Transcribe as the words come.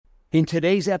In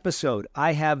today's episode,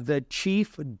 I have the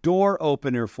chief door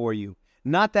opener for you.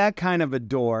 Not that kind of a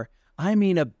door. I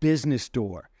mean a business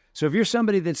door. So if you're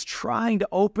somebody that's trying to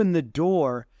open the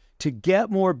door to get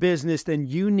more business, then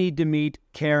you need to meet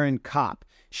Caryn Kopp.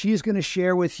 She is going to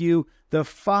share with you the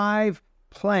 5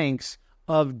 planks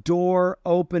of door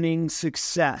opening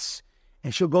success.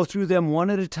 And she'll go through them one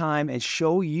at a time and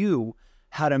show you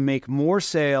how to make more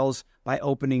sales by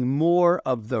opening more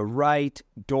of the right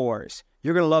doors.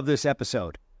 You're going to love this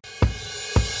episode.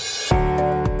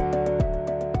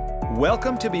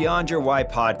 Welcome to Beyond Your Why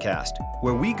podcast,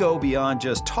 where we go beyond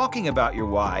just talking about your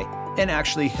why and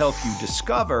actually help you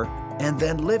discover and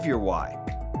then live your why.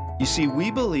 You see, we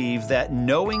believe that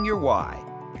knowing your why,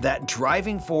 that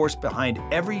driving force behind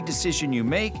every decision you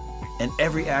make and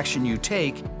every action you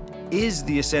take, is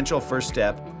the essential first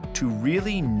step to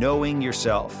really knowing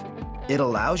yourself. It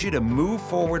allows you to move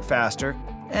forward faster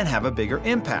and have a bigger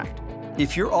impact.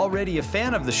 If you're already a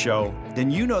fan of the show, then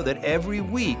you know that every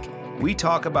week we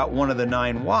talk about one of the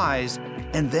 9 whys,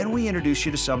 and then we introduce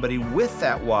you to somebody with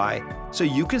that why so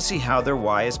you can see how their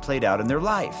why is played out in their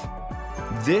life.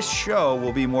 This show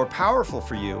will be more powerful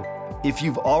for you if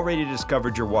you've already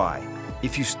discovered your why.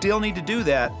 If you still need to do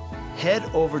that, head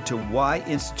over to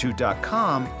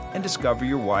whyinstitute.com and discover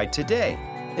your why today.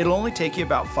 It'll only take you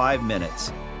about 5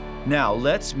 minutes. Now,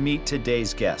 let's meet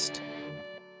today's guest.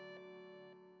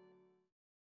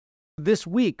 This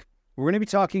week, we're going to be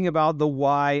talking about the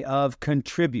why of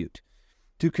contribute.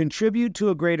 To contribute to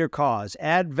a greater cause,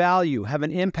 add value, have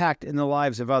an impact in the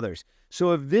lives of others.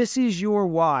 So if this is your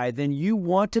why, then you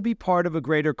want to be part of a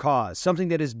greater cause, something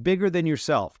that is bigger than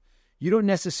yourself. You don't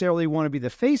necessarily want to be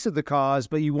the face of the cause,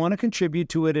 but you want to contribute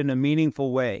to it in a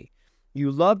meaningful way.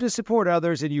 You love to support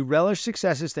others and you relish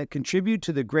successes that contribute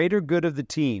to the greater good of the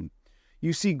team.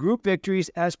 You see group victories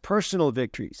as personal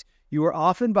victories. You are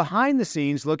often behind the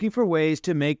scenes looking for ways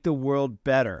to make the world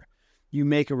better. You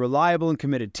make a reliable and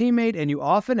committed teammate, and you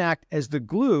often act as the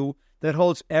glue that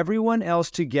holds everyone else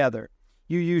together.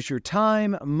 You use your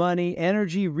time, money,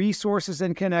 energy, resources,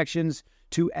 and connections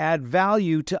to add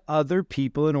value to other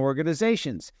people and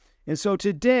organizations. And so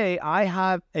today I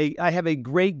have a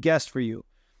great guest for you.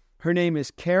 Her name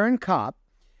is Caryn Kopp,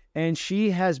 and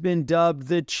she has been dubbed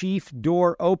the chief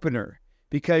door opener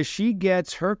because she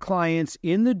gets her clients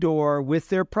in the door with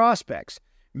their prospects.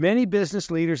 Many business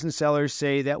leaders and sellers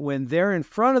say that when they're in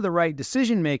front of the right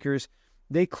decision makers,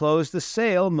 they close the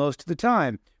sale most of the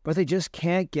time, but they just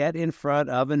can't get in front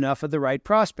of enough of the right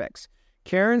prospects.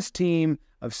 Caryn's team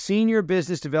of senior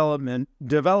business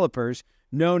developers,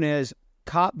 known as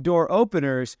Kopp door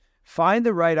openers, find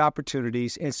the right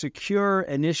opportunities and secure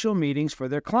initial meetings for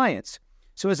their clients.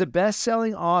 So as a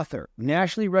best-selling author,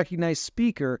 nationally recognized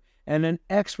speaker, and an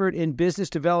expert in business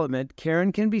development,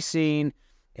 Caryn can be seen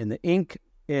in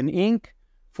Inc.,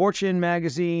 Fortune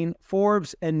Magazine,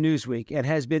 Forbes, and Newsweek, and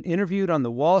has been interviewed on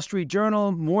the Wall Street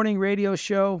Journal morning radio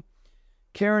show.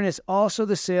 Caryn is also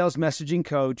the sales messaging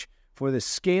coach for the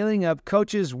Scaling Up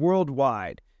Coaches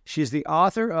Worldwide. She is the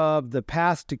author of The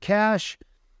Path to Cash,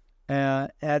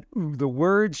 at the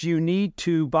words you need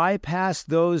to bypass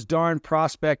those darn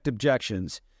prospect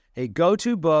objections, a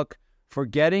go-to book for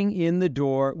getting in the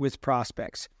door with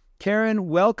prospects. Caryn,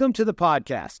 welcome to the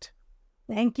podcast.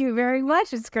 Thank you very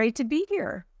much. It's great to be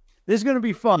here. This is going to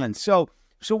be fun. So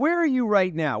where are you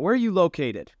right now? Where are you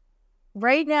located?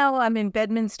 Right now, I'm in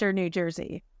Bedminster, New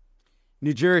Jersey.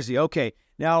 New Jersey. Okay.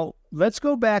 Now, let's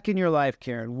go back in your life,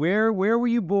 Caryn. Where were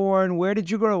you born? Where did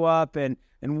you grow up? And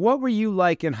what were you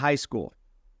like in high school?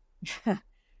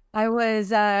 I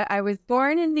was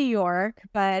born in New York,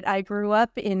 but I grew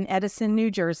up in Edison,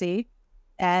 New Jersey.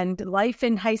 And life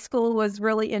in high school was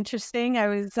really interesting. I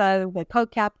was the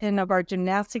co-captain of our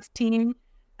gymnastics team.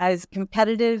 I was a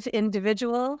competitive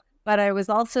individual, but I was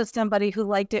also somebody who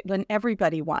liked it when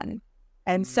everybody won.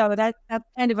 And so that's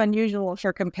kind of unusual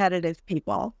for competitive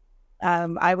people.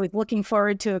 I was looking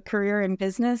forward to a career in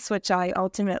business, which I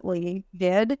ultimately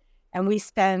did. And we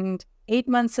spend 8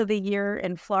 months of the year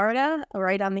in Florida,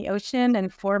 right on the ocean,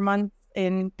 and 4 months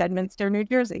in Bedminster, New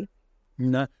Jersey.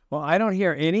 No, well, I don't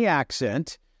hear any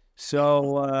accent.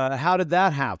 So how did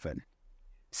that happen?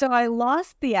 So I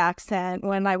lost the accent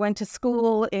when I went to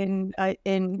school in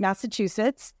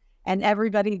Massachusetts, and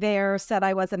everybody there said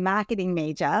I was a marketing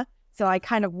major. So I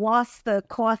kind of lost the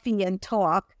coffee and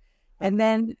talk. And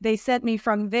then they sent me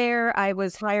from there. I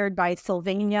was hired by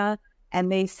Sylvania,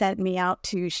 and they sent me out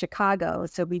to Chicago.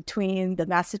 So between the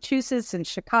Massachusetts and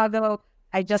Chicago,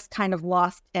 I just kind of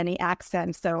lost any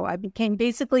accent. So I became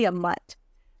basically a mutt.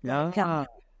 Yeah.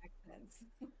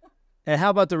 And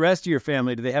how about the rest of your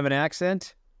family? Do they have an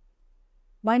accent?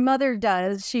 My mother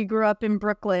does. She grew up in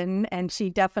Brooklyn, and she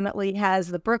definitely has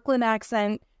the Brooklyn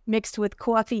accent mixed with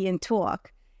coffee and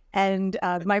talk. And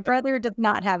my brother does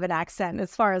not have an accent,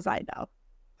 as far as I know.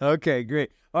 Okay,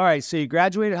 great. All right, so you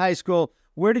graduated high school.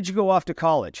 Where did you go off to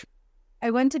college?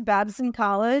 I went to Babson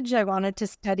College. I wanted to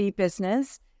study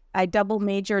business. I double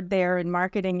majored there in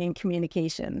marketing and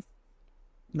communications.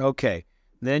 Okay.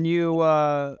 Then you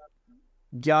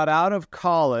got out of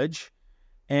college,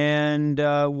 and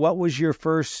what was your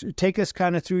first, take us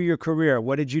kind of through your career.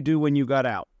 What did you do when you got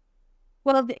out?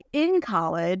 Well, in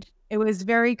college, it was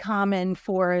very common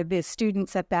for the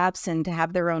students at Babson to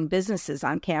have their own businesses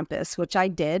on campus, which I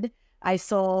did. I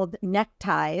sold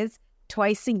neckties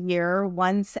twice a year,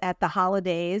 once at the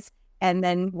holidays, and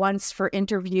then once for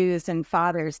interviews and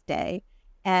Father's Day.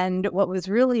 And what was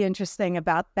really interesting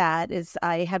about that is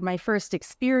I had my first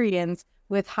experience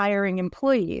with hiring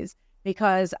employees,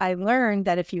 because I learned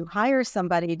that if you hire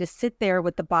somebody to sit there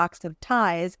with the box of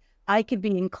ties, I could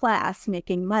be in class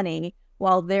making money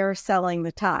while they're selling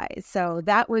the ties. So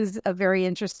that was a very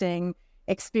interesting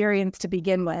experience to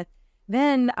begin with.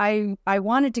 Then I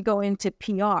wanted to go into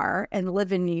PR and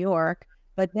live in New York,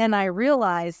 but then I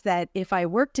realized that if I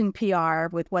worked in PR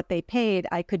with what they paid,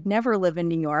 I could never live in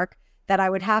New York, that I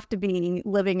would have to be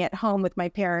living at home with my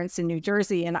parents in New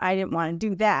Jersey, and I didn't want to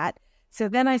do that. So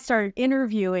then I started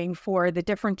interviewing for the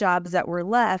different jobs that were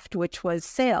left, which was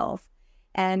sales.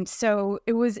 And so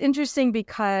it was interesting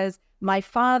because my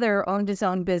father owned his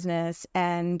own business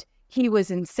and he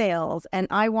was in sales, and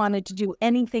I wanted to do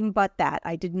anything but that.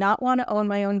 I did not want to own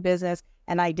my own business,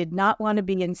 and I did not want to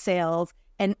be in sales,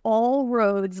 and all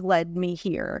roads led me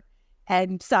here.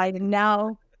 And so I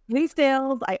now leave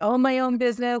sales, I own my own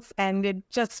business, and it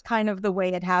just kind of the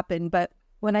way it happened. But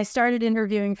when I started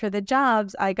interviewing for the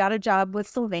jobs, I got a job with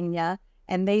Sylvania,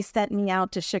 and they sent me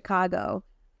out to Chicago.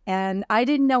 And I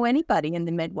didn't know anybody in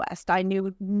the Midwest. I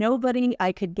knew nobody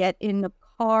I could get in the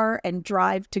car and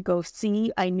drive to go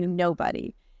see. I knew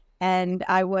nobody. And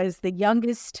I was the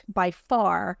youngest by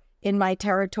far in my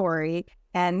territory.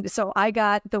 And so I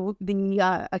got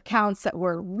the accounts that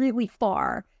were really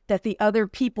far that the other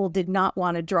people did not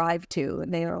want to drive to.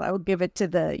 And they were like, "I'll give it to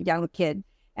the young kid."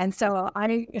 And so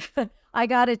I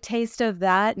got a taste of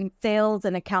that, and sales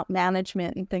and account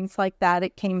management and things like that.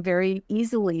 It came very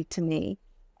easily to me.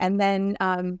 And then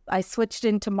I switched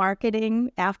into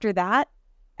marketing after that.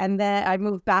 And then I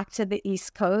moved back to the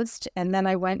East Coast. And then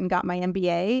I went and got my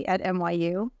MBA at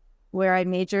NYU, where I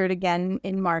majored again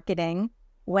in marketing,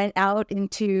 went out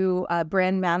into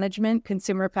brand management,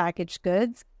 consumer packaged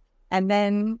goods, and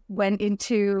then went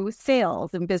into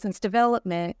sales and business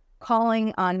development,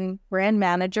 calling on brand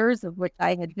managers, of which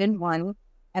I had been one.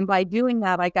 And by doing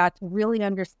that, I got to really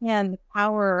understand the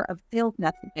power of sales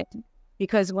messaging.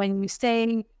 Because when you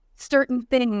say certain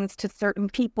things to certain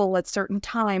people at certain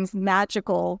times,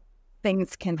 magical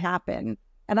things can happen.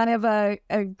 And I have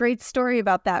a great story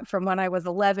about that from when I was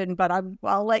 11, but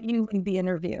I'll let you lead the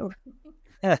interview.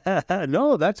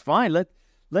 No, that's fine.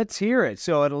 Let's hear it.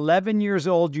 So at 11 years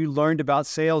old, you learned about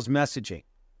sales messaging.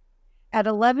 At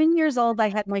 11 years old, I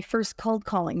had my first cold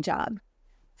calling job.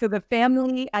 So the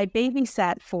family I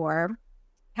babysat for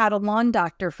had a lawn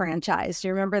doctor franchise. Do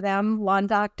you remember them? Lawn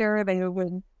doctor. They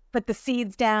would put the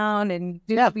seeds down and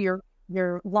do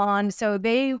your lawn. So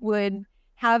they would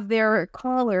have their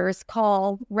callers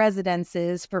call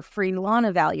residences for free lawn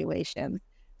evaluations.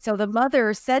 So the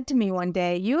mother said to me one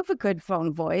day, "You have a good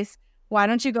phone voice. Why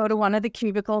don't you go to one of the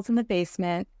cubicles in the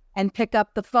basement and pick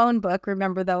up the phone book,"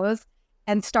 remember those,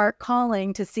 "and start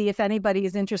calling to see if anybody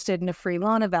is interested in a free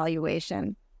lawn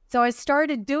evaluation." So I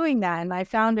started doing that, and I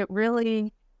found it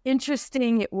really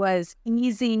interesting. It was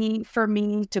easy for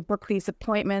me to book these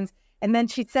appointments. And then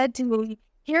she said to me,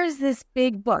 "Here's this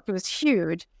big book." It was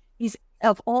huge. These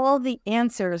of all the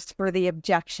answers for the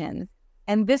objections.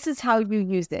 And this is how you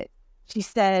use it. She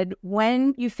said,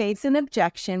 when you face an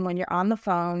objection, when you're on the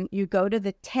phone, you go to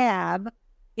the tab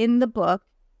in the book,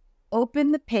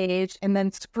 open the page, and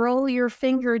then scroll your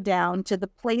finger down to the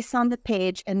place on the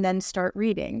page and then start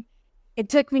reading. It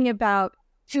took me about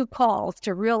 2 calls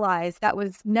to realize that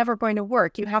was never going to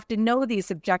work. You have to know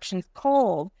these objections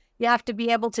cold. You have to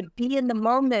be able to be in the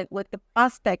moment with the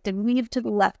prospect and weave to the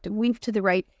left and weave to the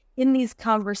right in these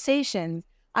conversations.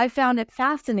 I found it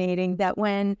fascinating that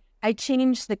when I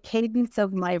changed the cadence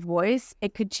of my voice,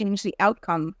 it could change the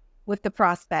outcome with the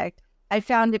prospect. I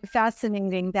found it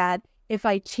fascinating that if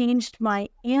I changed my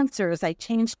answers, I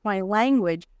changed my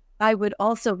language, I would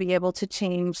also be able to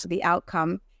change the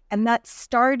outcome. And that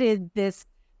started this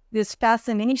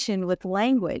fascination with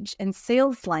language and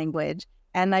sales language.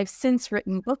 And I've since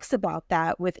written books about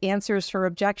that with answers for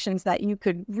objections that you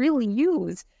could really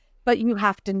use, but you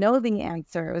have to know the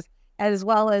answers, as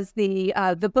well as the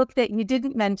book that you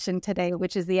didn't mention today,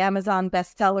 which is the Amazon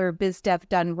bestseller Biz Dev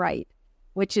Done Right,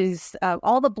 which is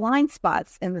all the blind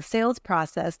spots in the sales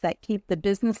process that keep the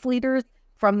business leaders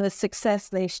from the success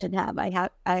they should have. I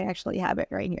actually have it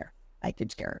right here. I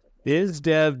could share it. Biz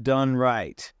Dev Done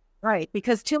Right. Right,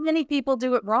 because too many people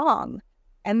do it wrong.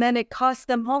 And then it costs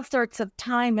them all sorts of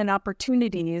time and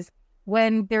opportunities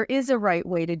when there is a right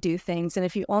way to do things. And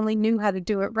if you only knew how to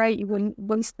do it right, you wouldn't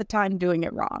waste the time doing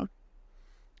it wrong.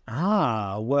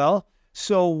 Ah, well,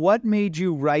 so what made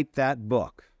you write that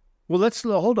book? Well, let's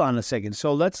hold on a second.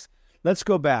 So let's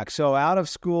go back. So out of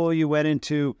school, you went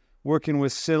into working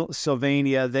with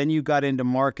Sylvania, then you got into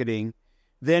marketing.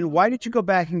 Then why did you go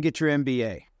back and get your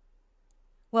MBA?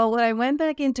 Well, when I went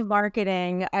back into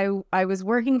marketing, I was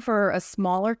working for a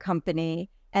smaller company,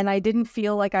 and I didn't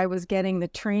feel like I was getting the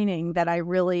training that I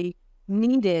really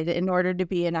needed in order to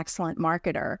be an excellent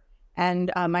marketer.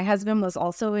 And my husband was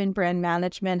also in brand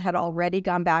management, had already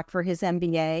gone back for his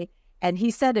MBA. And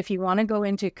he said, if you want to go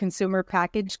into consumer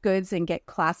packaged goods and get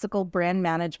classical brand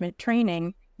management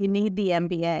training, you need the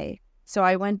MBA. So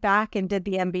I went back and did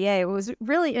the MBA. It was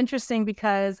really interesting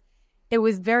because it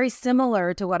was very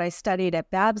similar to what I studied at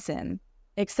Babson,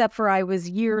 except for I was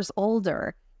years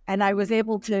older, and I was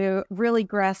able to really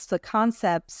grasp the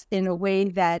concepts in a way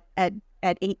that at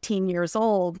 18 years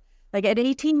old, like at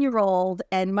 18-year-old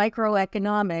and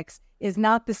microeconomics is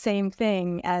not the same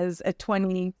thing as a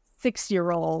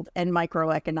 26-year-old and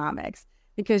microeconomics,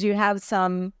 because you have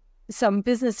some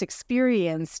business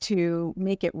experience to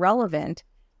make it relevant.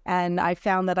 And I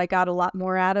found that I got a lot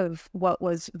more out of what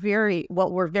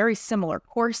were very similar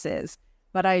courses,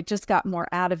 but I just got more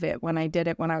out of it when I did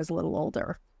it when I was a little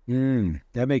older.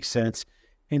 That makes sense.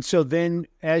 And so then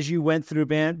as you went through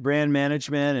brand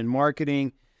management and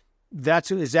marketing,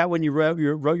 is that when you wrote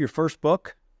your first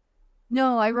book?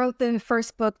 No, I wrote the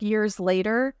first book years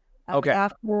later. Okay.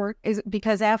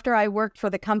 Because after I worked for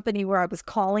the company where I was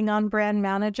calling on brand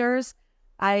managers,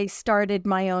 I started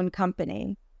my own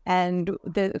company. And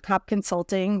the Kopp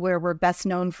Consulting, where we're best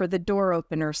known for the door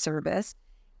opener service.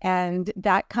 And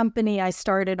that company I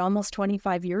started almost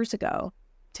 25 years ago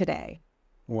today.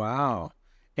 Wow.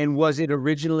 And was it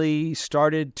originally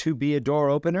started to be a door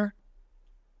opener?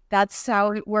 That's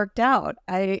how it worked out.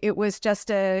 It was just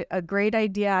a great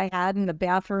idea I had in the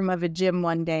bathroom of a gym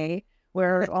one day,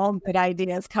 where all good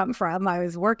ideas come from. I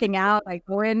was working out, I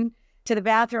go in to the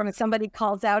bathroom and somebody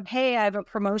calls out, hey, I have a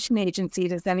promotion agency.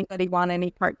 Does anybody want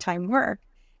any part-time work?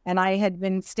 And I had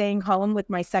been staying home with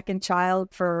my second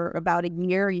child for about a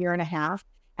year and a half.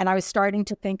 And I was starting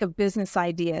to think of business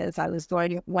ideas.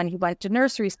 When he went to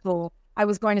nursery school, I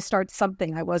was going to start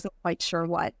something. I wasn't quite sure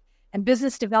what. And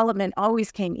business development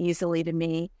always came easily to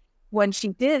me. When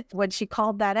she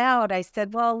called that out, I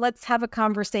said, well, let's have a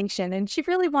conversation. And she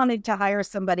really wanted to hire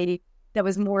somebody that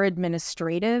was more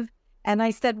administrative. And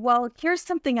I said, well, here's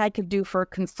something I could do for a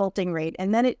consulting rate.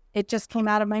 And then it just came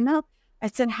out of my mouth. I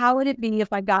said, how would it be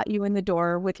if I got you in the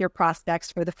door with your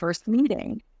prospects for the first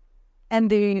meeting? And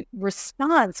the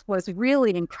response was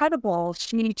really incredible.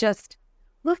 She just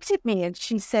looked at me and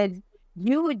she said,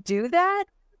 you would do that?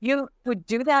 You would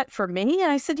do that for me?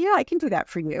 And I said, yeah, I can do that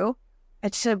for you.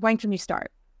 And she said, when can you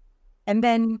start? And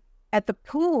then at the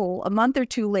pool, a month or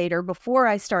two later, before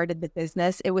I started the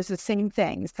business, it was the same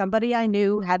thing. Somebody I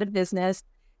knew had a business,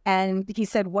 and he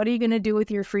said, what are you going to do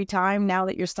with your free time now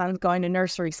that your son's going to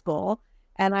nursery school?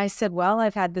 And I said, well,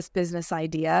 I've had this business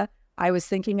idea. I was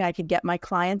thinking I could get my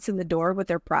clients in the door with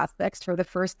their prospects for the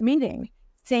first meeting.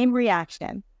 Same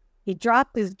reaction. He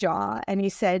dropped his jaw and he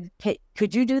said, hey,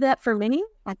 could you do that for me?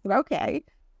 I said, okay.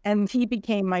 And he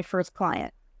became my first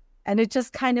client. And it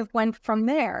just kind of went from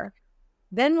there.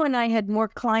 Then when I had more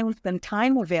clients than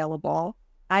time available,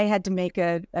 I had to make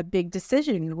a big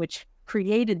decision, which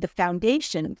created the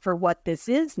foundation for what this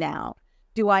is now.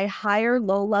 Do I hire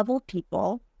low-level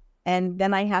people, and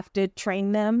then I have to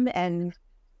train them and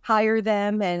hire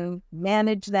them and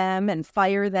manage them and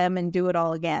fire them and do it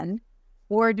all again?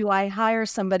 Or do I hire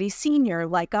somebody senior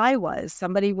like I was,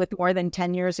 somebody with more than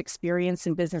 10 years experience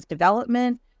in business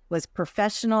development, was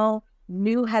professional,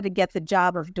 knew how to get the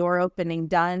job of door opening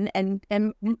done, and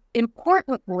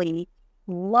importantly,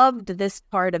 loved this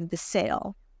part of the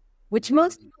sale, which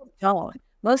most people don't.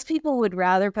 Most people would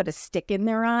rather put a stick in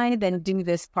their eye than do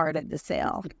this part of the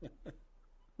sale,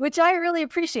 which I really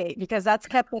appreciate because that's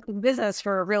kept us in business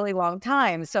for a really long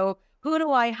time. So who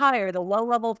do I hire, the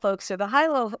low-level folks or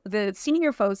the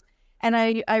senior folks? And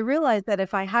I realized that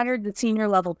if I hired the senior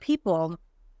level people,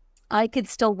 I could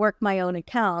still work my own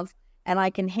accounts and I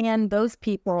can hand those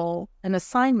people an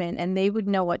assignment and they would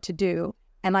know what to do,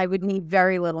 and I would need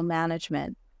very little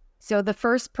management. So the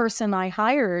first person I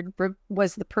hired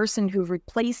was the person who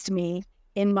replaced me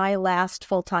in my last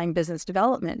full-time business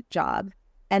development job.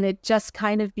 And it just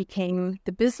kind of became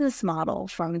the business model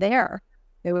from there.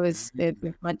 It was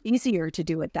much easier to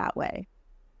do it that way.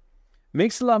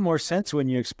 Makes a lot more sense when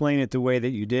you explain it the way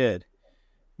that you did,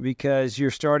 because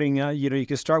you're starting, you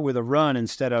can start with a run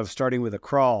instead of starting with a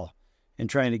crawl and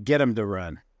trying to get them to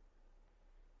run.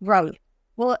 Right.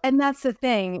 Well, and that's the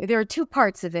thing. There are two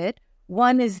parts of it.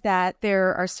 One is that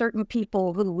there are certain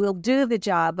people who will do the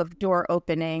job of door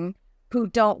opening who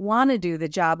don't want to do the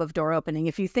job of door opening.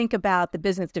 If you think about the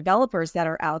business developers that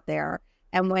are out there,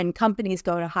 and when companies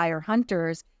go to hire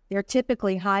hunters, they're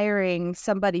typically hiring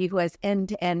somebody who has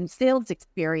end-to-end sales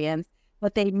experience,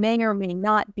 but they may or may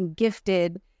not be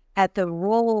gifted at the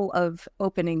role of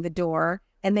opening the door,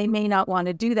 and they may not want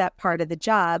to do that part of the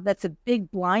job. That's a big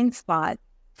blind spot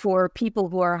for people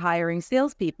who are hiring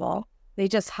salespeople. They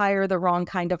just hire the wrong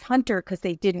kind of hunter because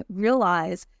they didn't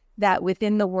realize that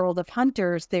within the world of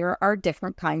hunters, there are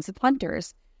different kinds of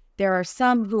hunters. There are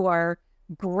some who are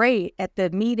great at the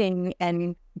meeting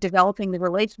and developing the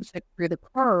relationship through the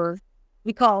curve.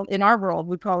 In our world,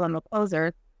 we call them a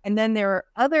closer. And then there are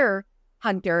other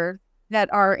hunters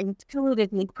that are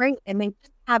intuitively great and they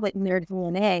just have it in their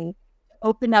DNA to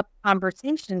open up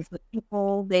conversations with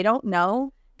people they don't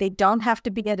know. They don't have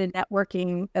to be at a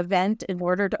networking event in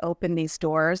order to open these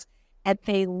doors. And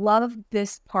they love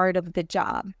this part of the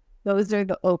job. Those are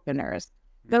the openers.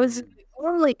 Those are the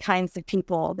only kinds of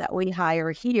people that we hire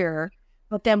here.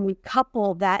 But then we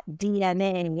couple that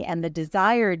DNA and the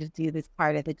desire to do this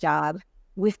part of the job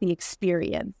with the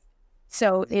experience.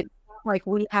 So it's not like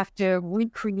we have to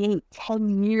recreate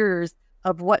 10 years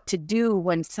of what to do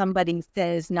when somebody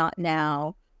says not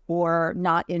now or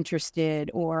not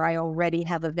interested, or I already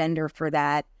have a vendor for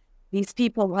that. These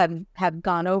people have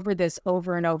gone over this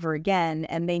over and over again,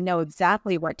 and they know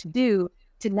exactly what to do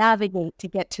to navigate to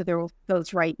get to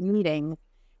those right meetings.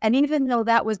 And even though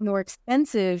that was more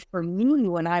expensive for me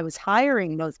when I was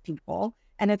hiring those people,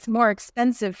 and it's more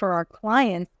expensive for our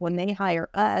clients when they hire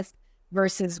us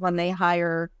versus when they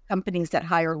hire companies that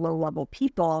hire low-level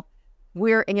people,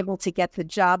 we're able to get the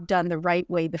job done the right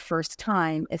way the first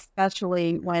time,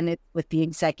 especially when it's with the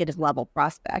executive level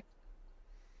prospect.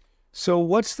 So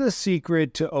what's the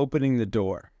secret to opening the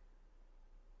door?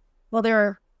 Well, there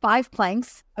are 5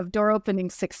 planks of door opening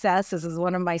success. This is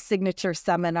one of my signature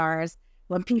seminars.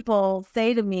 When people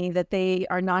say to me that they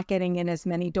are not getting in as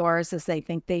many doors as they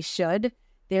think they should,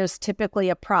 there's typically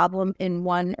a problem in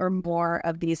one or more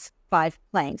of these 5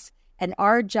 planks. And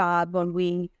our job when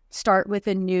we start with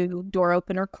a new door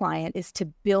opener client is to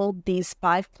build these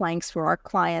 5 planks for our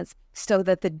clients so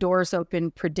that the doors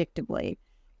open predictably.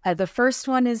 The first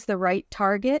one is the right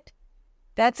target.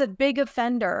 That's a big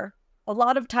offender. A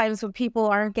lot of times when people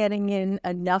aren't getting in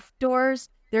enough doors,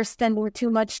 they're spending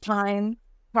too much time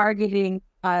targeting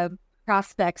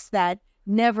prospects that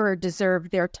never deserve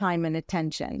their time and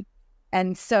attention.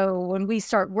 And so when we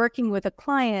start working with a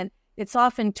client, it's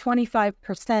often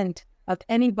 25% of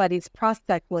anybody's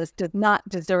prospect list does not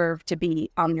deserve to be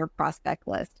on your prospect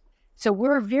list. So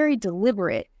we're very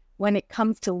deliberate when it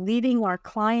comes to leading our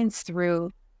clients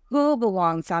through who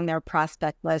belongs on their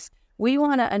prospect list. We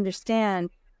want to understand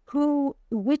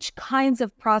which kinds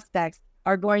of prospects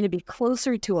are going to be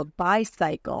closer to a buy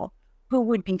cycle, who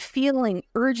would be feeling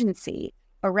urgency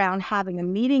around having a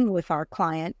meeting with our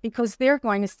client because they're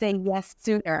going to say yes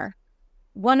sooner.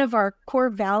 One of our core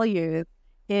values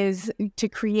is to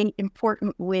create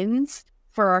important wins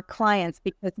for our clients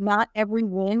because not every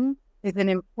win is an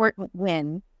important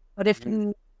win. But if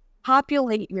you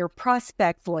populate your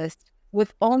prospect list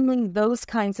with only those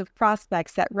kinds of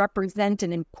prospects that represent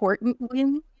an important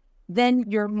win, then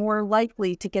you're more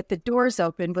likely to get the doors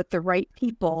open with the right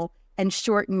people and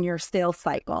shorten your sales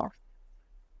cycle.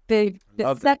 And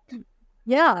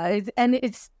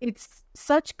it's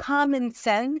such common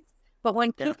sense. But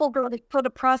when people go to put a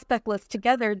prospect list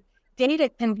together, data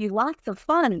can be lots of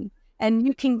fun, and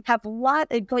you can have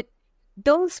but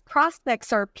those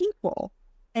prospects are people,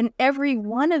 and every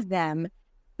one of them,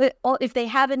 if they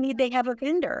have a need, they have a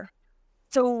vendor.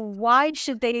 So why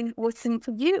should they listen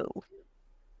to you?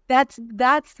 That's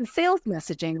the sales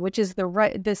messaging, which is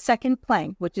the second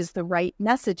plank, which is the right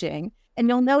messaging. And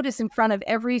you'll notice in front of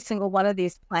every single one of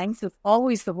these planks, it's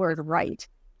always the word right,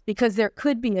 because there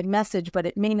could be a message, but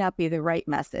it may not be the right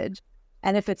message.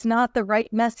 And if it's not the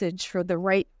right message for the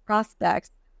right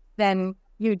prospects, then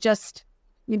you just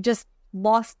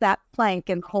lost that plank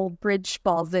and the whole bridge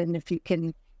falls in if you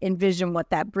can envision what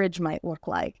that bridge might look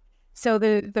like. So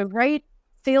the right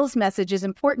sales message is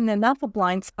important enough a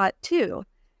blind spot too,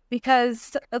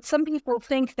 because some people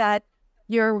think that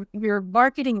your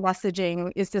marketing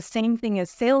messaging is the same thing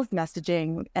as sales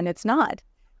messaging, and it's not,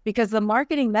 because the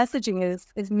marketing messaging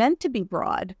is meant to be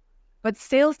broad, but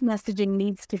sales messaging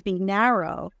needs to be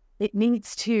narrow. It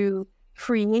needs to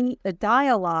create a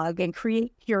dialogue and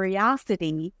create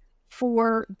curiosity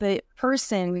for the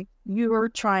person you're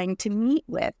trying to meet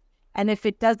with. And if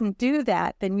it doesn't do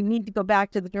that, then you need to go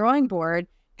back to the drawing board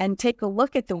and take a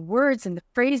look at the words and the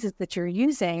phrases that you're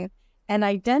using and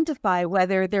identify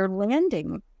whether they're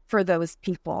landing for those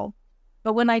people.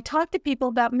 But when I talk to people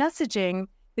about messaging,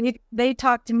 they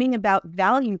talk to me about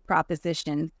value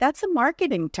proposition. That's a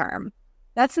marketing term.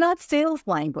 That's not sales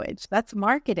language. That's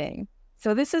marketing.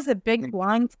 So this is a big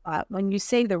blind spot. When you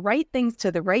say the right things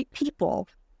to the right people,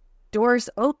 doors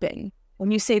open. When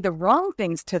you say the wrong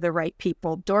things to the right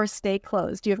people, doors stay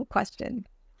closed. Do you have a question?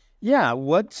 Yeah.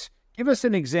 Give us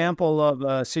an example of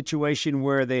a situation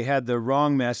where they had the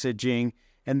wrong messaging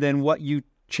and then what you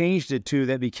changed it to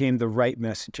that became the right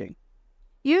messaging.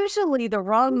 Usually the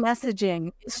wrong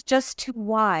messaging is just too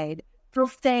wide. They'll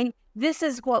say, this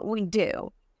is what we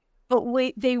do. But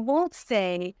they won't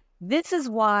say, this is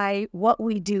why what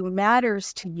we do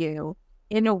matters to you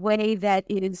in a way that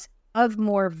is of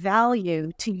more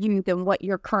value to you than what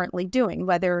you're currently doing,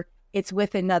 whether it's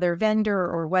with another vendor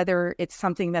or whether it's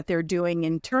something that they're doing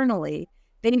internally.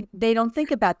 They don't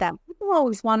think about that. People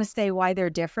always want to say why they're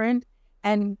different.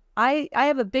 And I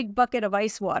have a big bucket of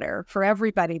ice water for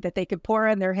everybody that they could pour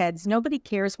on their heads. Nobody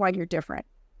cares why you're different.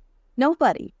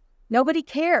 Nobody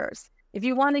cares. If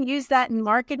you want to use that in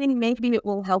marketing, maybe it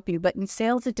will help you, but in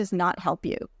sales, it does not help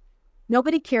you.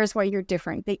 Nobody cares why you're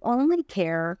different. They only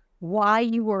care why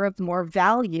you are of more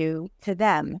value to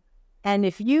them. And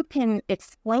if you can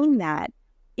explain that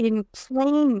in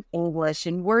plain English,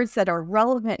 in words that are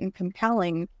relevant and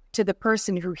compelling to the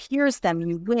person who hears them,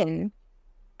 you win.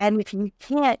 And if you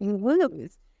can't, you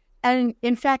lose. And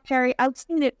in fact, Carrie, I've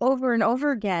seen it over and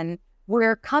over again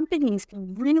where companies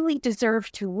who really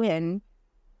deserve to win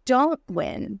don't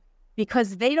win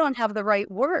because they don't have the right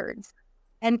words.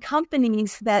 And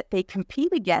companies that they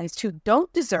compete against who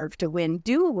don't deserve to win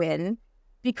do win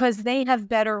because they have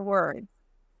better words.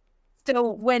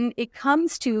 So when it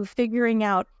comes to figuring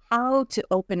out how to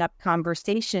open up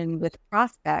conversation with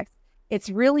prospects,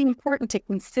 it's really important to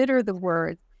consider the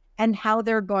words and how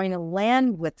they're going to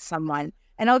land with someone.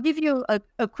 And I'll give you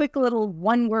a quick little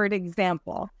one-word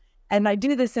example. And I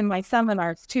do this in my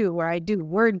seminars too, where I do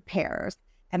word pairs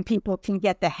and people can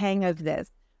get the hang of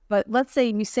this. But let's say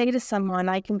you say to someone,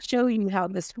 I can show you how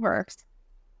this works,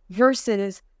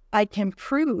 versus I can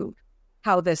prove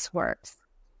how this works.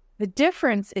 The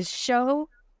difference is show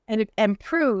and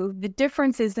prove. The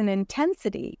difference is in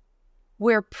intensity,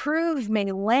 where prove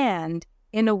may land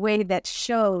in a way that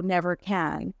show never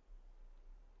can.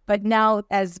 But now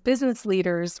as business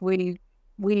leaders, we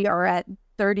are at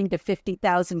 30 to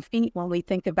 50,000 feet when we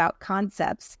think about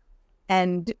concepts.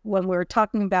 And when we're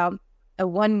talking about a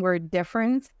one-word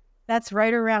difference, that's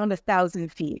right around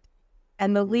 1,000 feet.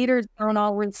 And the leaders don't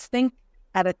always think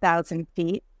at 1,000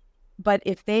 feet. But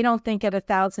if they don't think at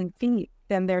 1,000 feet,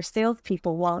 then their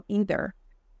salespeople won't either.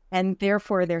 And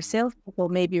therefore, their salespeople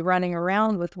may be running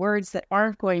around with words that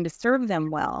aren't going to serve them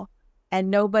well.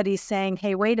 And nobody's saying,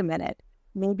 hey, wait a minute,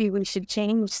 maybe we should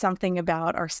change something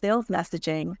about our sales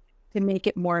messaging to make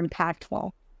it more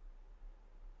impactful.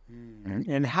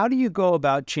 And how do you go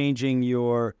about changing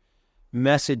your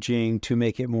messaging to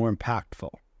make it more impactful?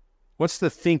 What's the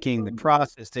thinking, the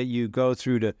process that you go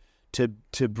through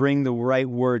to bring the right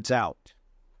words out?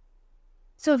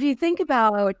 So if you think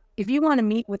about, if you want to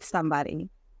meet with somebody,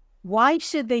 why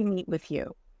should they meet with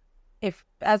you? If,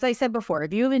 as I said before,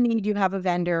 if you have a need, you have a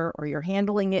vendor, or you're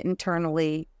handling it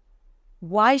internally,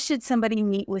 why should somebody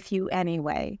meet with you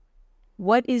anyway?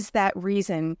 What is that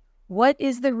reason? What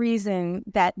is the reason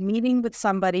that meeting with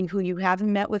somebody who you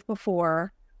haven't met with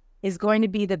before is going to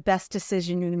be the best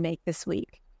decision you make this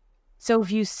week? So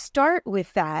if you start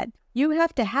with that, you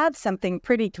have to have something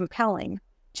pretty compelling.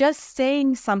 Just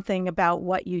saying something about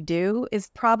what you do is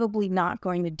probably not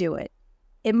going to do it.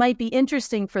 It might be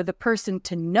interesting for the person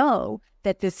to know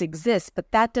that this exists,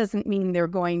 but that doesn't mean they're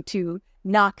going to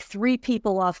knock 3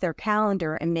 people off their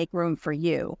calendar and make room for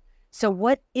you. So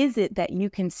what is it that you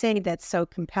can say that's so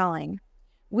compelling?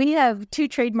 We have 2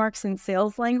 trademarks in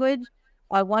sales language.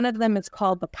 One of them is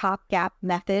called the Kopp gap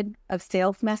method of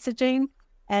sales messaging.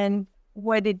 And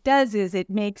what it does is it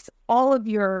makes all of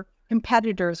your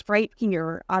competitors right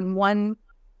here on one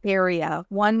area,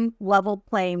 one level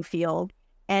playing field,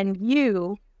 and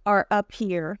you are up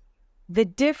here The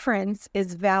difference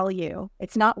is value.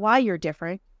 It's not why you're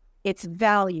different. It's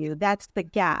value. That's the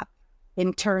gap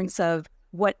in terms of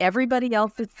what everybody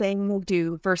else is saying will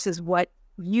do versus what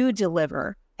you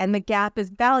deliver. And the gap is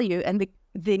value. And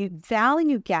the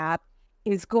value gap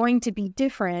is going to be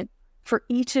different for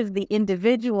each of the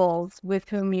individuals with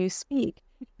whom you speak,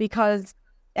 because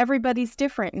everybody's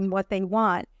different in what they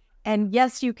want. And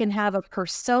yes, you can have a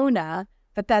persona,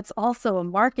 but that's also a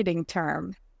marketing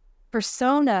term.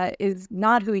 Persona is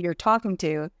not who you're talking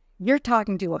to. You're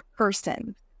talking to a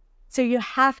person. So you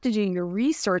have to do your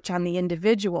research on the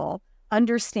individual,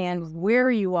 understand where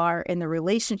you are in the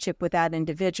relationship with that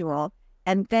individual,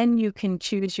 and then you can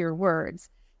choose your words.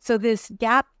 So this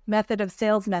GAP method of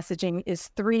sales messaging is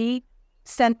 3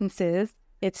 sentences.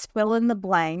 It's fill in the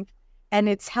blank, and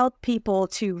it's helped people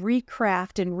to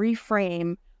recraft and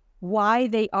reframe why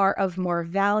they are of more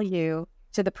value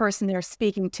to the person they're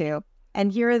speaking to.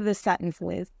 And here are the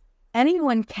sentences.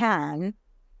 Anyone can,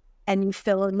 and you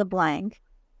fill in the blank,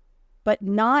 but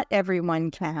not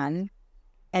everyone can,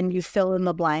 and you fill in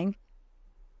the blank.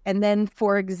 And then,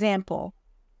 for example,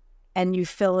 and you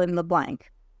fill in the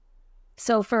blank.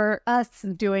 So for us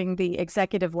doing the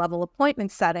executive level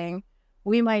appointment setting,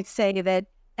 we might say that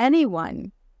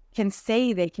anyone can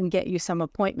say they can get you some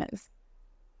appointments,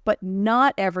 but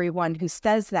not everyone who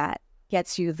says that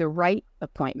gets you the right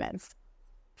appointments.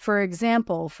 For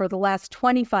example, for the last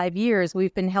 25 years,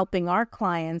 we've been helping our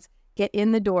clients get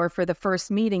in the door for the first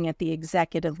meeting at the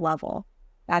executive level.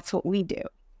 That's what we do.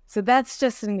 So that's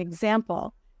just an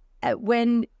example.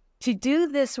 To do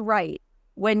this right,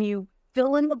 when you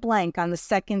fill in the blank on the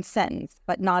second sentence,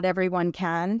 but not everyone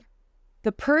can,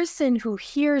 the person who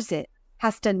hears it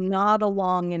has to nod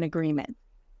along in agreement.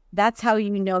 That's how you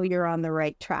know you're on the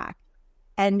right track.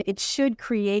 And it should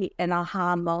create an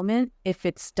aha moment if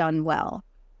it's done well.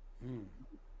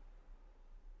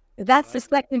 That's the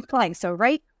second plank. So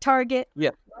right target,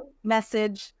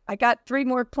 message. I got 3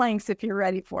 more planks if you're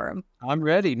ready for them. I'm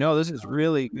ready. No, this is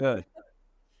really good.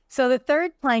 So the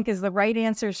third plank is the right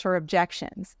answers for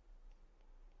objections.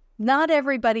 Not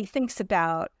everybody thinks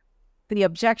about the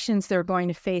objections they're going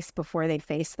to face before they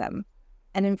face them.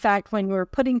 And in fact, when we're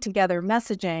putting together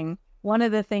messaging, one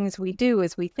of the things we do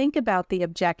is we think about the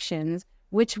objections,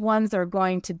 which ones are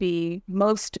going to be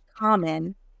most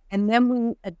common, and then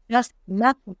we adjust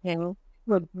messaging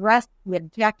to address the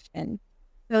objection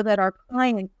so that our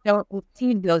clients don't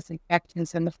receive those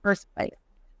objections in the first place.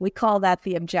 We call that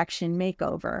the objection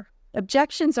makeover.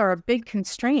 Objections are a big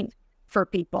constraint for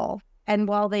people. And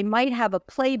while they might have a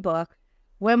playbook,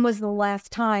 when was the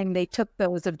last time they took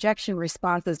those objection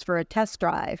responses for a test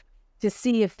drive to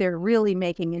see if they're really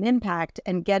making an impact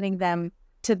and getting them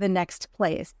to the next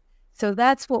place? So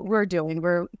that's what we're doing.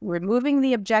 We're removing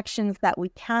the objections that we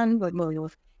can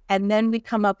remove, and then we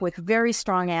come up with very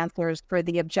strong answers for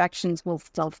the objections we'll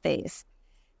still face.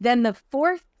 Then the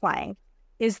fourth plank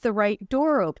is the right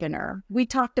door opener. We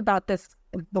talked about this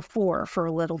before for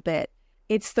a little bit.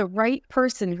 It's the right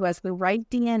person who has the right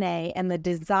DNA and the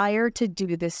desire to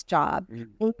do this job.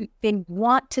 They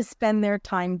want to spend their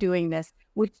time doing this,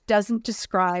 which doesn't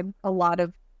describe a lot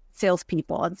of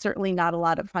salespeople and certainly not a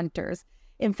lot of hunters.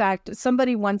 In fact,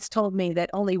 somebody once told me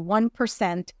that only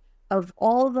 1% of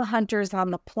all the hunters on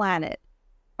the planet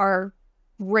are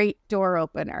great door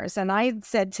openers. And I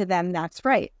said to them, that's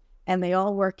right. And they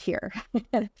all work here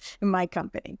in my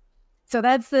company. So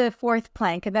that's the fourth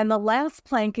plank. And then the last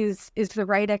plank is the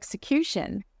right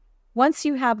execution. Once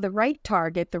you have the right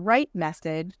target, the right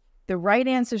message, the right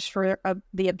answers for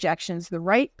the objections, the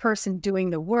right person doing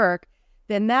the work,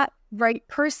 then that right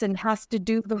person has to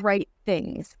do the right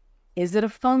things. Is it a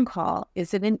phone call?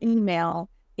 Is it an email?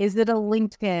 Is it a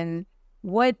LinkedIn?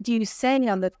 What do you say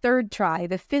on the 3rd try,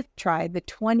 the 5th try, the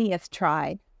 20th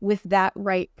try with that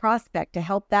right prospect to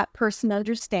help that person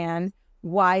understand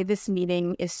why this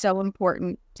meeting is so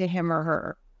important to him or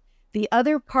her? The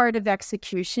other part of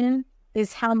execution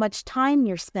is how much time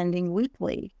you're spending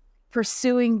weekly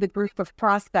pursuing the group of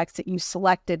prospects that you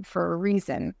selected for a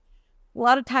reason. A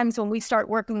lot of times when we start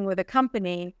working with a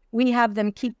company, we have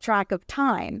them keep track of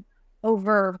time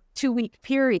over 2-week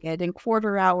period in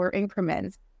quarter-hour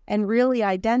increments and really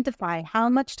identify how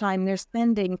much time they're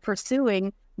spending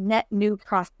pursuing net new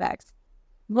prospects.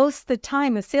 Most of the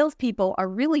time, the salespeople are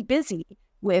really busy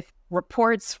with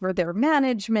reports for their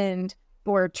management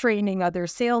or training other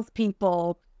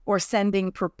salespeople or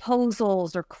sending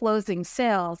proposals or closing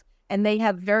sales, and they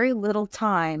have very little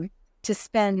time to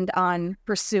spend on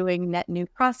pursuing net new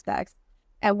prospects.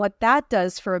 And what that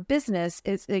does for a business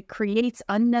is it creates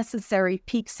unnecessary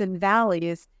peaks and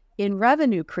valleys in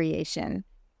revenue creation.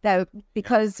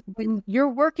 Because when you're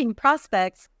working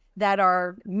prospects, that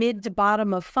are mid to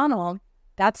bottom of funnel,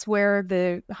 that's where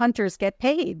the hunters get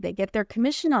paid. They get their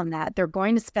commission on that. They're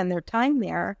going to spend their time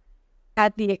there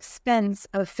at the expense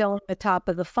of filling the top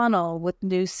of the funnel with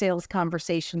new sales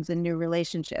conversations and new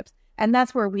relationships. And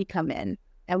that's where we come in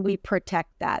and we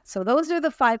protect that. So those are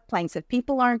the 5 planks. If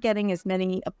people aren't getting as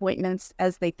many appointments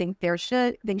as they think they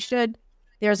should,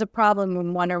 there's a problem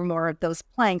in one or more of those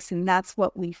planks, and that's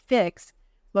what we fix.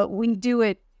 But we do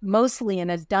it mostly in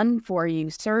a done-for-you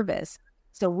service.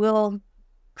 So we'll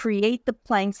create the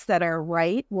planks that are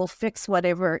right. We'll fix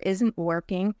whatever isn't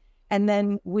working, and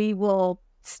then we will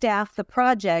staff the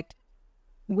project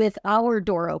with our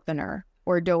door opener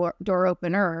or door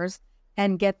openers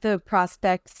and get the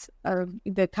prospects or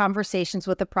the conversations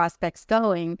with the prospects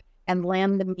going and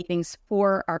land the meetings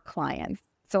for our clients.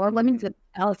 So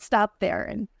I'll stop there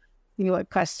and see what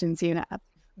questions you have.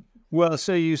 Well,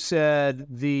 so you said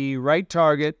the right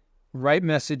target, right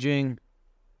messaging,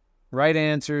 right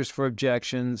answers for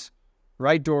objections,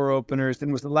 right door openers.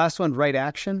 Then was the last one right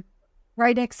action?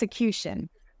 Right execution.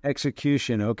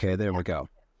 Execution. Okay, there we go.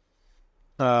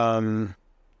 And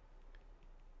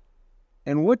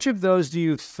which of those do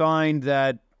you find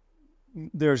that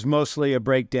there's mostly a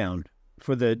breakdown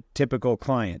for the typical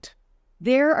client?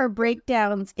 There are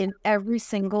breakdowns in every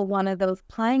single one of those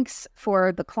planks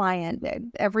for the client.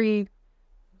 The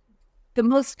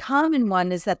most common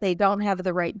one is that they don't have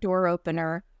the right door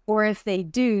opener, or if they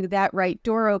do, that right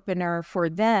door opener for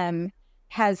them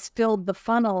has filled the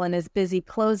funnel and is busy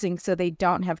closing, so they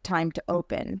don't have time to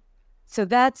open. So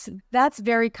that's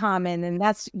very common, and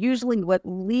that's usually what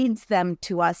leads them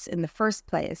to us in the first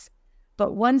place.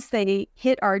 But once they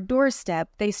hit our doorstep,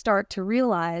 they start to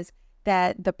realize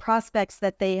that the prospects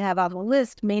that they have on the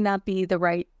list may not be the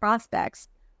right prospects,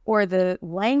 or the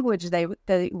language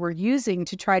they were using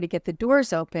to try to get the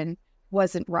doors open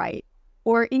wasn't right.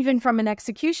 Or even from an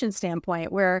execution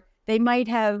standpoint, where they might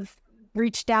have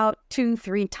reached out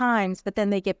 2-3 times, but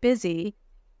then they get busy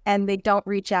and they don't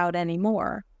reach out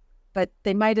anymore. But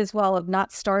they might as well have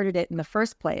not started it in the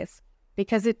first place,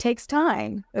 because it takes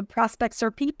time. The prospects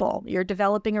are people. You're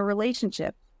developing a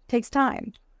relationship. It takes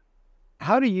time.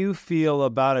 How do you feel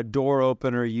about a door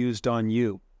opener used on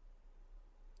you?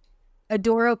 A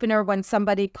door opener when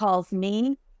somebody calls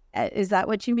me? Is that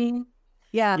what you mean?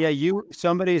 Yeah. Yeah,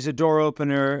 somebody's a door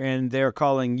opener and they're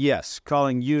calling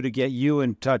you to get you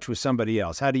in touch with somebody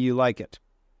else. How do you like it?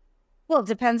 Well, it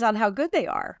depends on how good they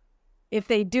are. If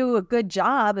they do a good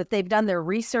job, if they've done their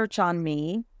research on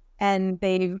me and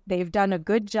they've done a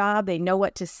good job, they know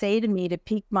what to say to me to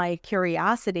pique my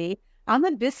curiosity. I'm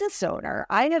a business owner.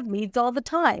 I have leads all the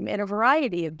time in a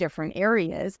variety of different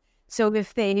areas. So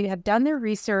if they have done their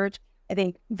research,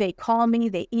 they call me,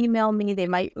 they email me, they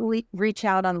might reach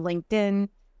out on LinkedIn.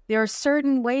 There are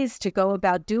certain ways to go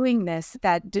about doing this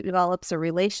that develops a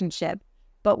relationship.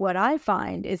 But what I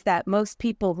find is that most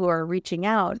people who are reaching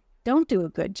out don't do a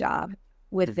good job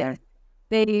with this.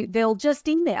 They'll just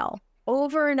email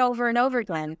over and over and over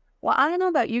again. Well, I don't know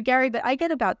about you, Gary, but I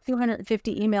get about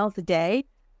 250 emails a day.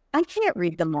 I can't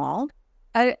read them all.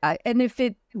 And if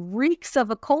it reeks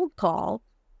of a cold call,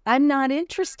 I'm not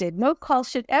interested. No call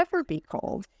should ever be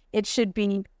cold. It should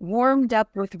be warmed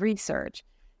up with research.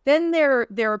 Then there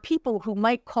are people who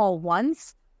might call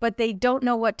once, but they don't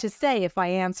know what to say if I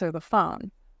answer the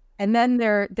phone. And then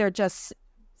they're just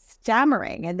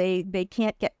stammering, and they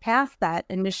can't get past that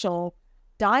initial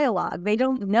dialogue. They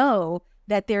don't know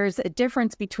that there's a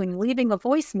difference between leaving a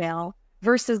voicemail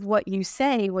versus what you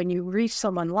say when you reach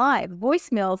someone live.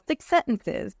 Voicemail, 6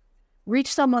 sentences.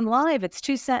 Reach someone live, it's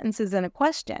 2 sentences and a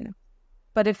question.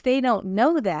 But if they don't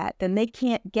know that, then they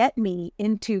can't get me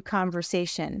into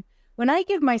conversation. When I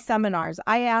give my seminars,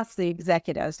 I ask the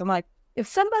executives, I'm like, if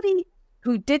somebody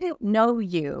who didn't know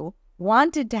you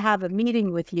wanted to have a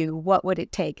meeting with you, what would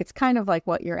it take? It's kind of like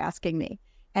what you're asking me.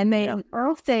 And they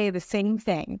all say the same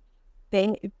thing.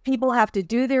 People have to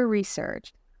do their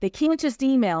research. They can't just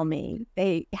email me.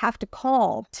 They have to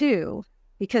call too,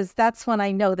 because that's when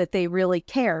I know that they really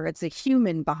care. It's a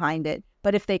human behind it.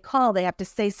 But if they call, they have to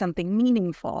say something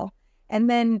meaningful. And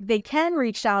then they can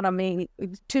reach out to me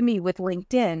with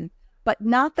LinkedIn, but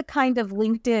not the kind of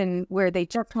LinkedIn where they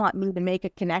just want me to make a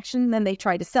connection, then they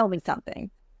try to sell me something,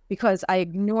 because I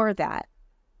ignore that.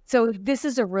 So this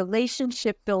is a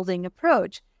relationship building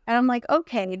approach. And I'm like,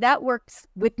 okay, that works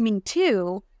with me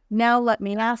too. Now let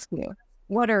me ask you,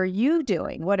 what are you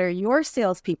doing? What are your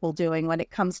salespeople doing when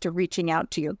it comes to reaching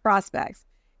out to your prospects?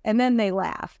 And then they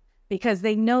laugh because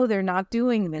they know they're not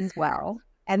doing this well.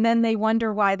 And then they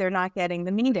wonder why they're not getting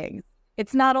the meetings.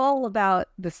 It's not all about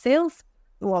the sales.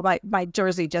 Well, my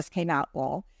jersey just came out.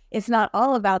 Well, it's not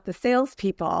all about the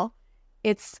salespeople.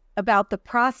 it's about the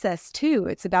process too.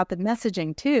 It's about the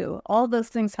messaging too. All those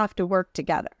things have to work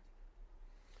together.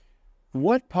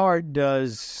 What part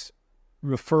does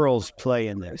referrals play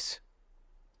in this?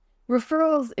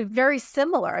 Referrals are very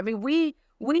similar. I mean,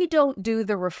 we don't do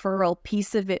the referral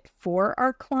piece of it for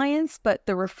our clients, but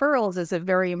the referrals is a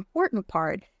very important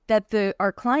part that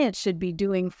our clients should be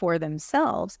doing for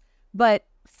themselves. But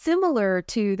similar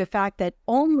to the fact that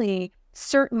only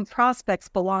certain prospects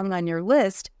belong on your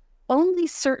list, only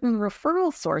certain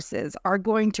referral sources are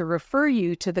going to refer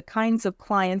you to the kinds of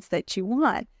clients that you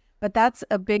want. But that's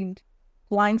a big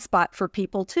blind spot for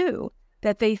people too,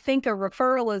 that they think a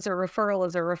referral is a referral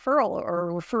is a referral, or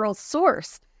a referral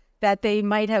source that they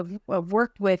might have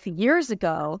worked with years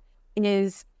ago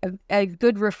is a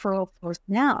good referral source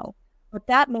now. But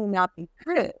that may not be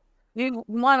true. You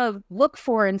want to look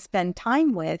for and spend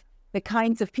time with the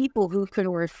kinds of people who can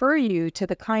refer you to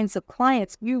the kinds of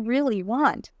clients you really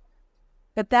want.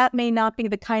 But that may not be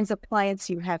the kinds of clients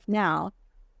you have now.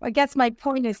 I guess my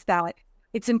point is that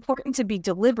it's important to be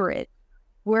deliberate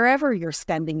wherever you're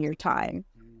spending your time,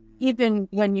 even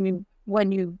when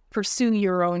you pursue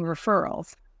your own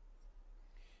referrals.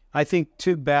 I think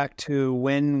back to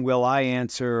when will I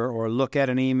answer or look at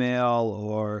an email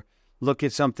or look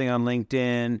at something on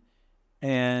LinkedIn,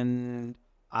 and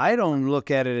I don't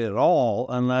look at it at all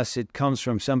unless it comes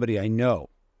from somebody I know,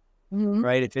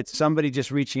 right? If it's somebody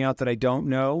just reaching out that I don't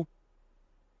know,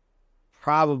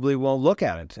 probably won't look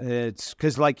at it. It's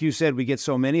because, like you said, we get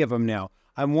so many of them now.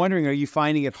 I'm wondering, are you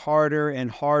finding it harder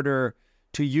and harder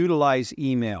to utilize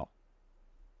email?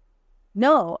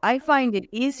 No, I find it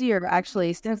easier,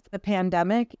 actually, since the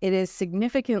pandemic. It is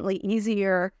significantly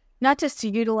easier, not just to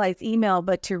utilize email,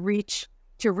 but to reach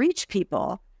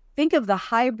people. Think of the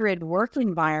hybrid work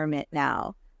environment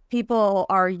now. People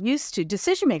are used to,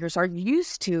 decision makers are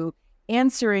used to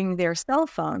answering their cell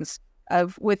phones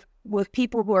with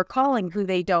people who are calling who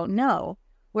they don't know.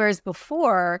 Whereas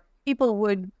before, people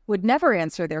would never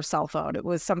answer their cell phone. It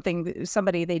was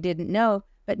somebody they didn't know.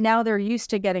 But now they're used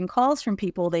to getting calls from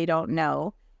people they don't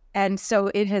know. And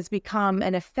so it has become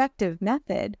an effective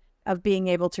method of being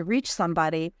able to reach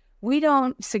somebody. We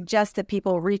don't suggest that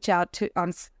people reach out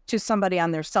to somebody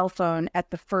on their cell phone at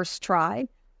the first try.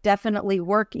 Definitely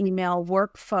work email,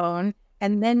 work phone,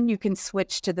 and then you can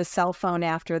switch to the cell phone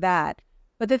after that.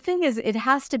 But the thing is, it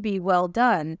has to be well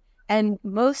done. And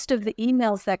most of the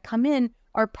emails that come in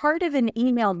are part of an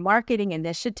email marketing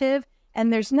initiative.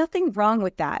 And there's nothing wrong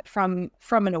with that from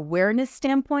an awareness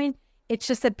standpoint. It's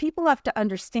just that people have to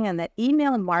understand that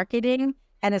email marketing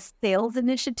and a sales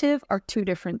initiative are two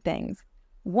different things.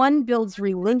 One builds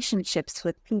relationships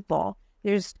with people.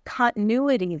 There's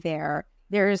continuity there.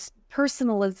 There's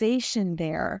personalization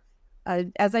there.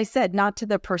 As I said, not to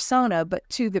the persona, but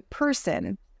to the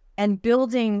person, and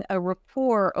building a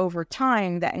rapport over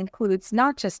time that includes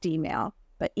not just email,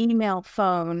 but email,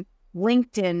 phone,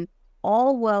 LinkedIn,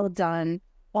 all well done,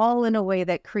 all in a way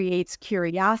that creates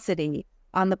curiosity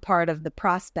on the part of the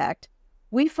prospect.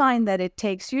 We find that it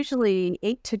takes usually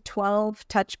 8 to 12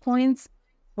 touch points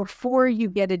before you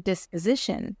get a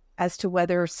disposition as to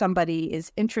whether somebody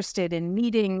is interested in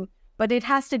meeting, but it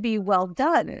has to be well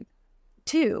done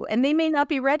too. And they may not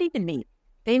be ready to meet.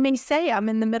 They may say, I'm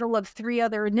in the middle of 3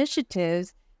 other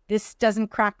initiatives. This doesn't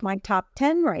crack my top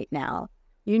 10 right now.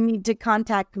 You need to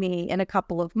contact me in a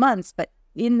couple of months, but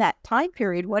in that time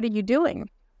period, what are you doing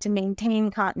to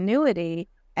maintain continuity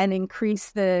and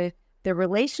increase the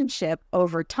relationship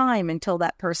over time until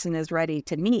that person is ready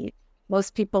to meet?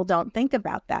 Most people don't think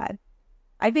about that.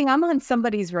 I think I'm on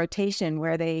somebody's rotation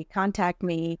where they contact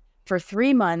me for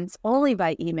 3 months only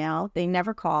by email. They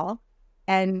never call.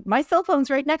 And my cell phone's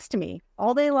right next to me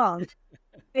all day long.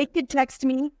 They could text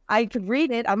me. I could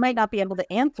read it. I might not be able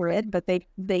to answer it, but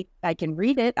I can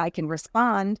read it. I can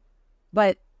respond.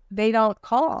 But they don't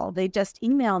call. They just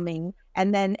email me.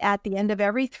 And then at the end of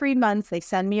every 3 months, they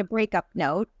send me a breakup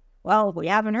note. Well, we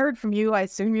haven't heard from you. I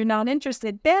assume you're not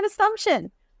interested. Bad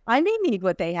assumption. I may need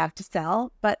what they have to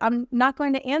sell, but I'm not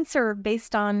going to answer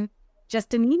based on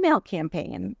just an email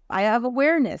campaign. I have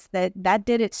awareness that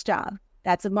did its job.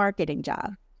 That's a marketing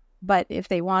job. But if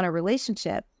they want a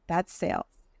relationship, that's sales.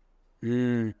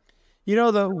 You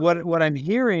know, what I'm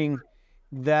hearing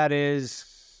that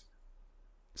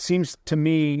seems to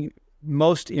me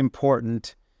most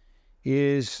important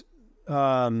is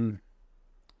 2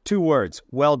 words: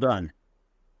 well done.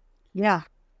 Yeah.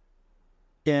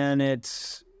 And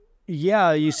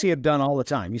you see it done all the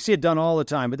time. You see it done all the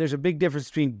time, but there's a big difference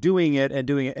between doing it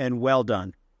and well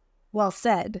done. Well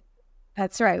said.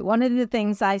 That's right. One of the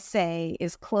things I say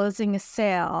is closing a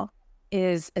sale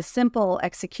is a simple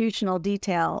executional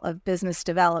detail of business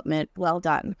development well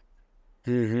done.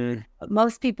 But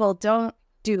most people don't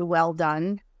do well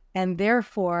done, and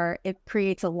therefore it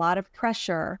creates a lot of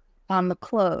pressure on the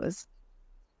close,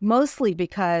 mostly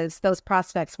because those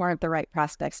prospects weren't the right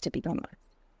prospects to begin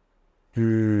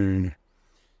with.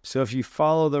 So if you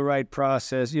follow the right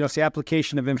process, it's the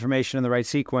application of information in the right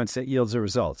sequence that yields the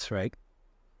results, right?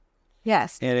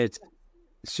 Yes. And it's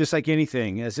just like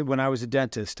anything. When I was a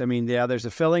dentist, I mean, there's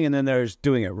a filling and then there's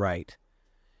doing it right.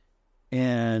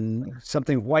 And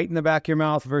something white in the back of your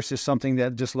mouth versus something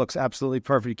that just looks absolutely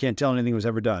perfect. You can't tell anything was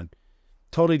ever done.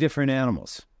 Totally different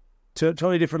animals.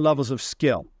 Totally different levels of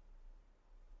skill.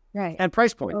 Right. And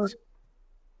price points.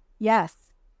 Yes.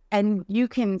 And you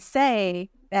can say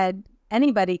that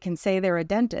anybody can say they're a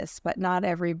dentist, but not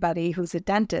everybody who's a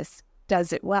dentist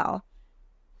does it well,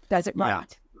 does it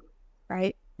right.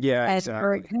 Right? Yeah, and exactly.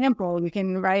 For example, you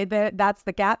can write that's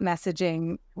the gap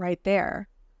messaging right there.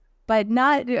 But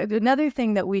not another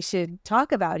thing that we should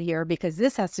talk about here, because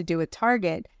this has to do with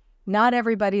target. Not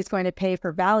everybody's going to pay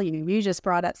for value. You just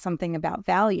brought up something about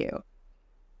value.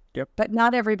 Yep. But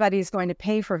not everybody's going to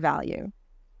pay for value.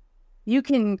 You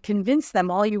can convince them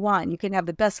all you want. You can have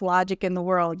the best logic in the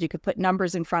world. You could put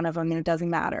numbers in front of them and it doesn't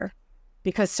matter,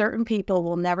 because certain people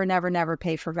will never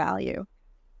pay for value.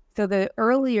 So the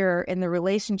earlier in the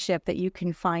relationship that you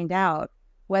can find out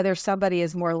whether somebody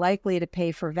is more likely to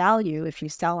pay for value if you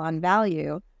sell on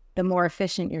value, the more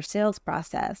efficient your sales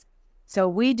process. So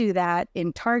we do that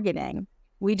in targeting.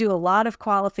 We do a lot of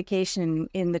qualification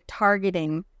in the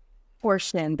targeting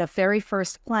portion, the very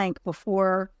first plank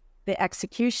before the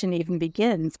execution even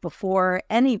begins, before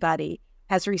anybody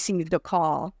has received a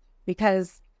call.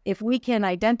 Because if we can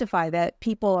identify that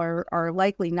people are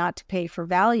likely not to pay for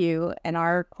value and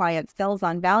our client sells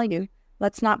on value,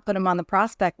 let's not put them on the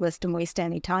prospect list and waste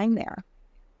any time there.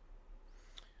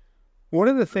 One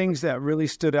of the things that really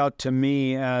stood out to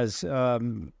me as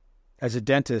a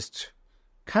dentist,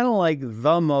 kind of like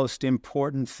the most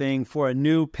important thing for a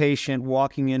new patient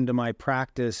walking into my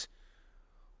practice,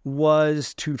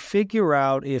 was to figure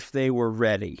out if they were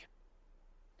ready.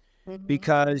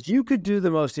 Because you could do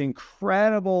the most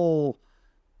incredible,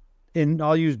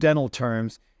 I'll use dental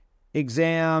terms,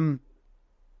 exam,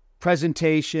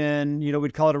 presentation,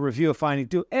 we'd call it a review of findings,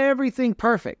 do everything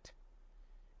perfect.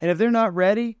 And if they're not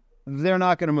ready, they're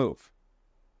not going to move.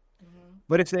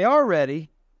 But if they are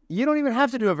ready, you don't even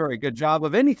have to do a very good job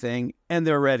of anything, and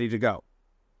they're ready to go.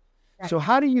 Right. So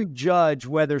how do you judge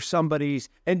whether somebody's,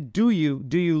 and do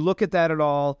you look at that at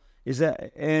all? Is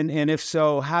that, and if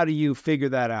so, how do you figure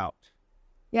that out?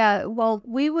 Yeah, well,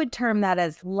 we would term that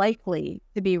as likely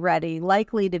to be ready,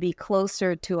 likely to be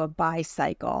closer to a buy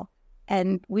cycle.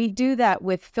 And we do that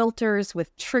with filters,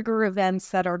 with trigger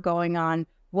events that are going on.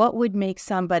 What would make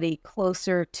somebody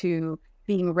closer to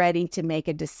being ready to make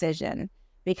a decision?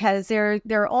 Because there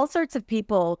are all sorts of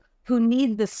people who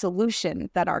need the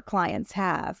solution that our clients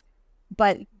have,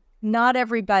 but not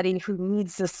everybody who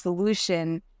needs the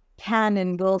solution can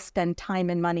and will spend time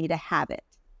and money to have it.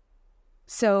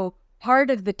 So part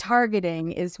of the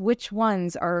targeting is which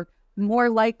ones are more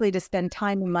likely to spend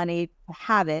time and money to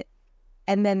have it.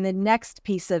 And then the next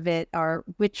piece of it are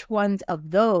which ones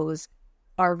of those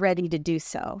are ready to do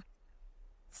so.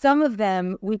 Some of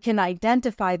them we can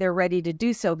identify they're ready to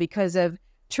do so because of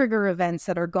trigger events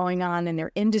that are going on in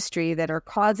their industry that are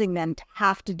causing them to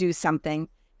have to do something.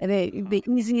 And the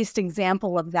easiest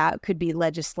example of that could be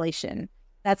legislation.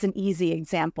 That's an easy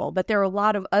example. But there are a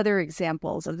lot of other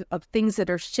examples of things that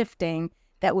are shifting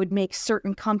that would make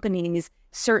certain companies,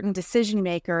 certain decision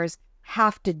makers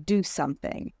have to do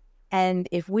something. And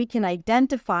if we can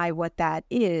identify what that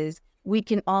is, we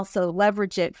can also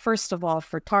leverage it, first of all,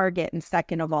 for target, and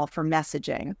second of all, for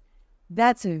messaging.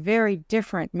 That's a very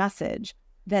different message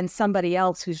than somebody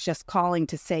else who's just calling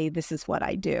to say, this is what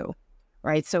I do,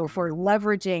 right? So if we're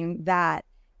leveraging that,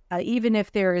 even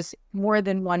if there's more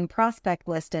than one prospect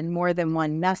list and more than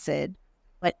one message,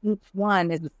 but each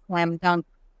one is a slam dunk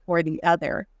for the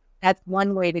other, that's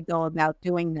one way to go about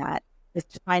doing that, is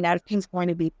to find out if he's going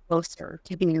to be closer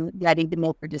to being ready to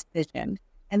make a decision.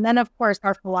 And then, of course,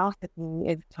 our philosophy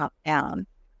is top down.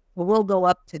 We'll go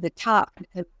up to the top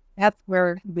because that's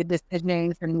where the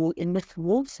decisions and in the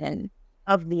solution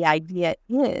of the idea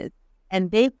is.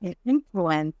 And they can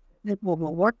influence people who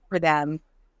work for them.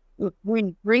 If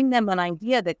we bring them an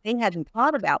idea that they hadn't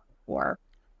thought about before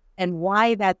and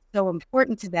why that's so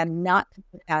important to them not to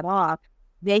put that off,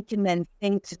 they can then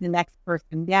think to the next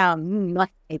person down, you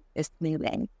must take this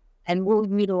meeting. And we'll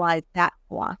utilize that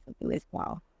philosophy as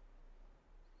well.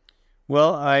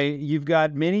 Well, you've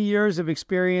got many years of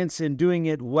experience in doing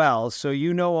it well, so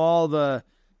you know all the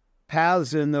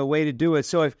paths and the way to do it.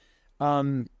 So,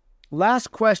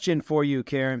 last question for you,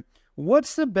 Caryn.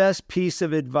 What's the best piece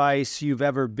of advice you've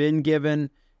ever been given,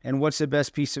 and what's the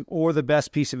best piece of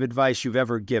advice you've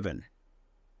ever given?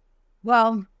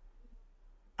 Well,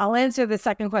 I'll answer the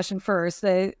second question first.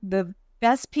 The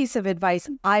best piece of advice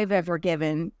I've ever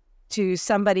given to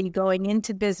somebody going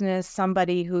into business,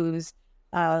 somebody who's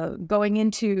going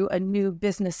into a new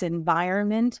business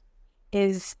environment,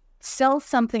 is sell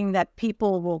something that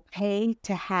people will pay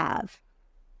to have.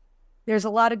 There's a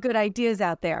lot of good ideas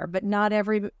out there, but not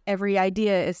every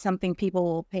idea is something people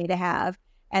will pay to have.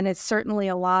 And it's certainly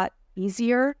a lot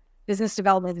easier. Business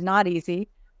development is not easy,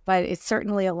 but it's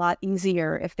certainly a lot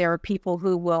easier if there are people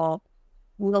who will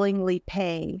willingly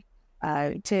pay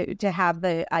to have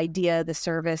the idea, the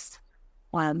service,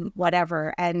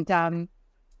 whatever. And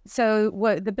so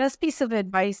the best piece of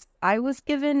advice I was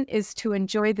given is to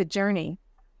enjoy the journey,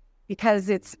 because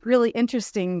it's really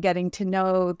interesting getting to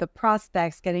know the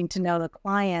prospects, getting to know the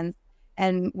clients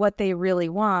and what they really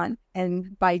want.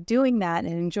 And by doing that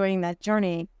and enjoying that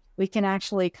journey, we can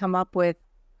actually come up with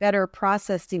better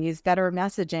processes, better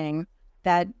messaging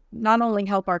that not only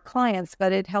help our clients,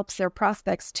 but it helps their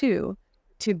prospects too,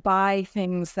 to buy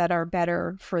things that are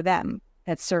better for them,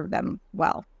 that serve them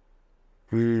well.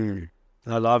 I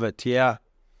love it. Yeah.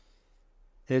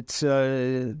 It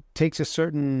seems like it takes a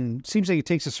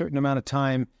certain amount of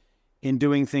time in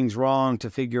doing things wrong to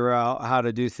figure out how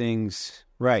to do things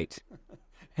right.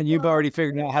 And you've already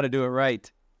figured out how to do it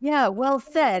right. Yeah, well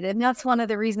said. And that's one of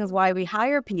the reasons why we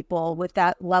hire people with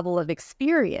that level of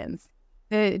experience.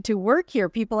 To work here,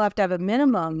 people have to have a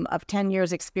minimum of 10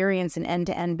 years experience in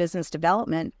end-to-end business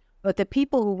development. But the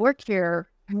people who work here,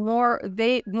 more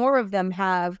of them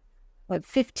have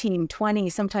 15, 20,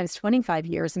 sometimes 25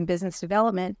 years in business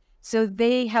development. So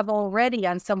they have already,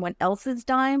 on someone else's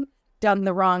dime, done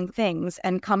the wrong things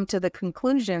and come to the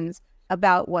conclusions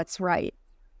about what's right.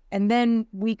 And then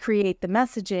we create the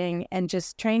messaging and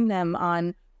just train them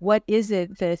on what is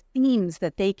it, the themes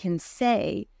that they can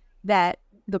say that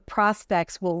the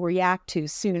prospects will react to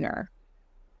sooner.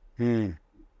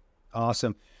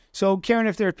 Awesome. So, Caryn,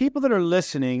 if there are people that are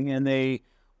listening and they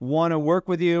want to work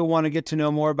with you, want to get to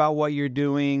know more about what you're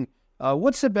doing,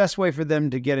 what's the best way for them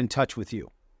to get in touch with you?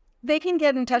 They can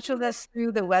get in touch with us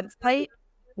through the website,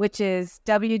 which is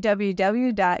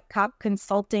www.koppconsultingusa.com, Kopp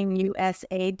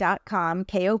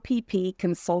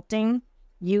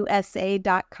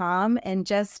consultingusa.com, and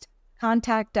just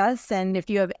contact us. And if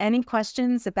you have any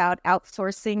questions about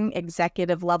outsourcing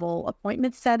executive level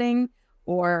appointment setting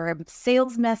or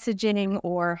sales messaging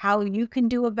or how you can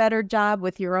do a better job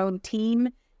with your own team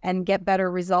and get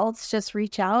better results, just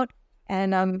reach out,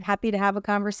 and I'm happy to have a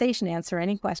conversation, answer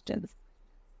any questions.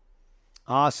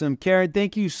 Awesome. Caryn,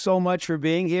 thank you so much for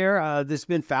being here. This has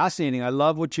been fascinating. I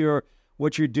love what you're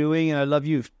doing, and I love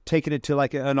you've taken it to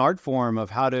like an art form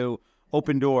of how to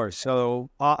open doors. So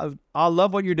I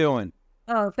love what you're doing.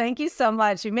 Oh, thank you so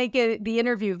much. You make the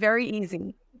interview very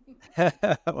easy.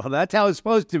 Well, that's how it's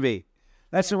supposed to be.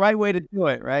 That's the right way to do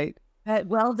it, right?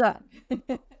 Well done.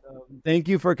 Thank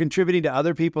you for contributing to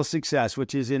other people's success,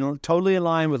 which is totally in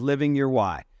line with living your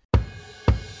why.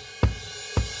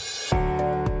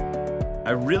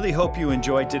 I really hope you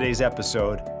enjoyed today's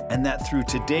episode and that through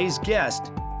today's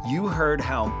guest, you heard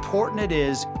how important it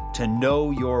is to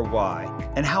know your why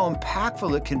and how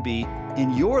impactful it can be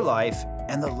in your life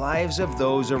and the lives of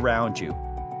those around you.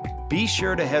 Be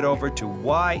sure to head over to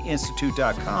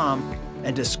whyinstitute.com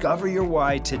and discover your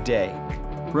why today.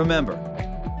 Remember,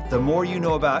 the more you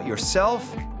know about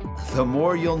yourself, the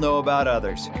more you'll know about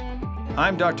others.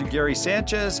 I'm Dr. Gary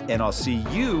Sanchez, and I'll see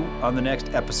you on the next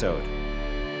episode.